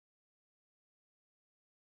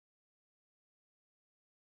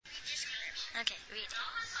Okay, read it.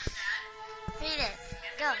 Read it.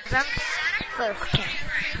 Go. Okay.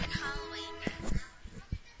 Halloween.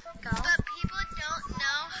 Go. But people don't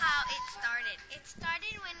know how it started. It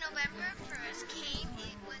started when November 1st came.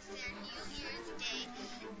 It was their New Year's Day.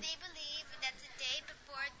 They believe that the day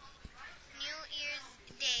before New Year's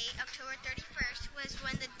Day, October 31st, was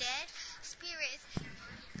when the dead spirits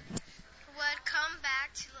would come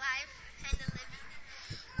back to life and the living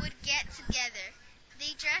would get together.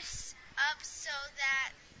 They dress up so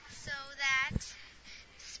that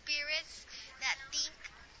spirits that think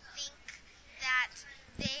that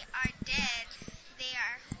they are dead,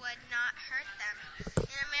 would not hurt them.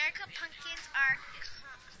 In America, pumpkins are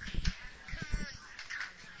common.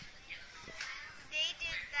 They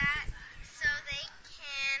did that so they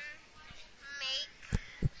can make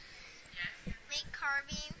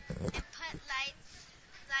carving and put lights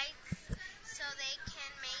so they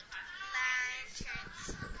can make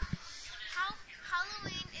lanterns.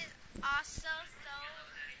 Halloween is also so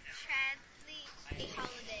sadly a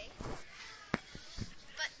holiday,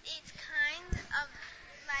 but it's kind of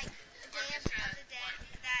like a Day of the Dead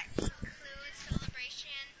that includes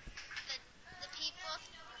celebration. The people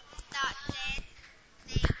thought